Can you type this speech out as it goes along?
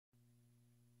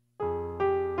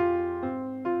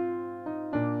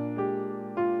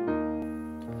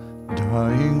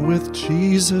Dying with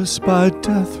Jesus, by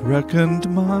death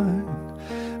reckoned mine,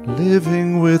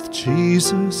 living with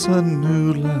Jesus, a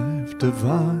new life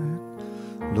divine,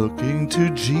 looking to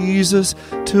Jesus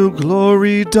till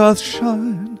glory doth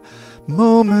shine.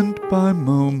 Moment by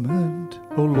moment,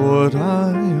 O Lord, I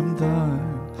am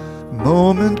thine.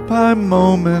 Moment by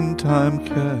moment I'm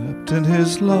kept in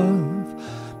his love.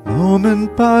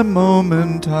 Moment by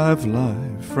moment I've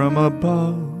life from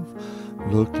above,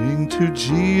 looking to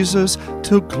Jesus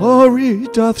till glory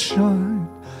doth shine.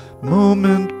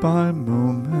 Moment by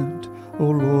moment, O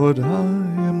Lord, I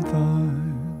am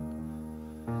thine.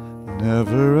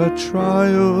 Never a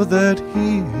trial that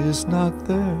he is not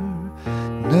there,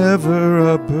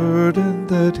 never a burden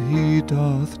that he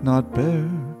doth not bear,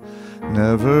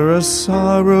 never a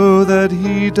sorrow that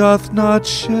he doth not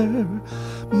share.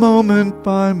 Moment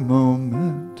by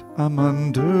moment I'm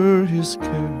under his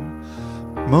care.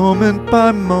 Moment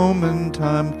by moment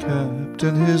I'm kept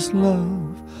in his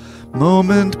love.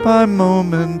 Moment by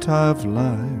moment I've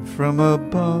life from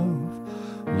above,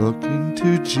 looking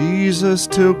to Jesus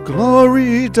till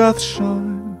glory doth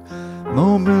shine.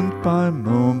 Moment by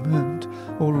moment,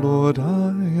 O Lord, I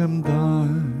am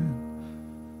thine.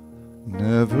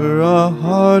 Never a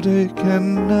heartache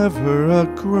and never a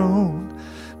groan,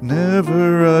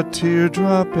 never a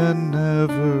teardrop and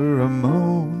never a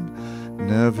moan,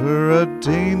 never a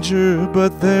danger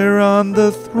but there on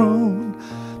the throne.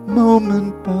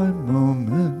 Moment by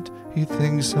moment he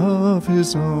thinks of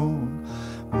his own.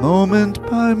 Moment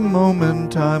by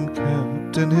moment I'm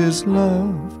kept in his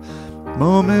love.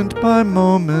 Moment by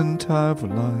moment I've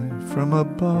life from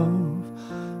above,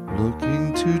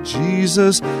 looking to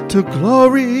Jesus till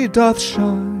glory doth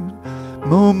shine.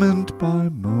 Moment by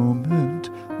moment,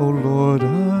 O Lord,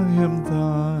 I am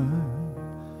thine.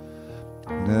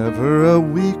 Never a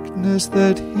weakness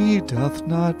that he doth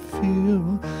not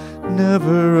feel,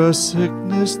 never a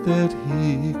sickness that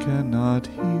he cannot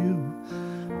heal.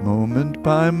 Moment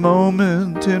by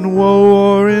moment, in woe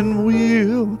or in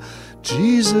weal,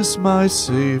 Jesus my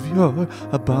Savior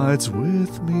abides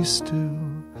with me still.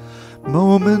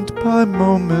 Moment by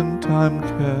moment I'm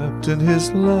kept in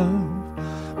his love.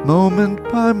 Moment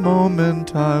by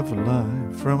moment I've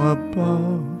life from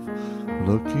above,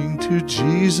 looking to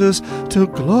Jesus till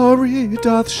glory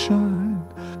doth shine.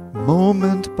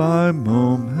 Moment by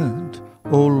moment,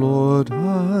 O Lord,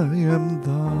 I am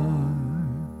thine.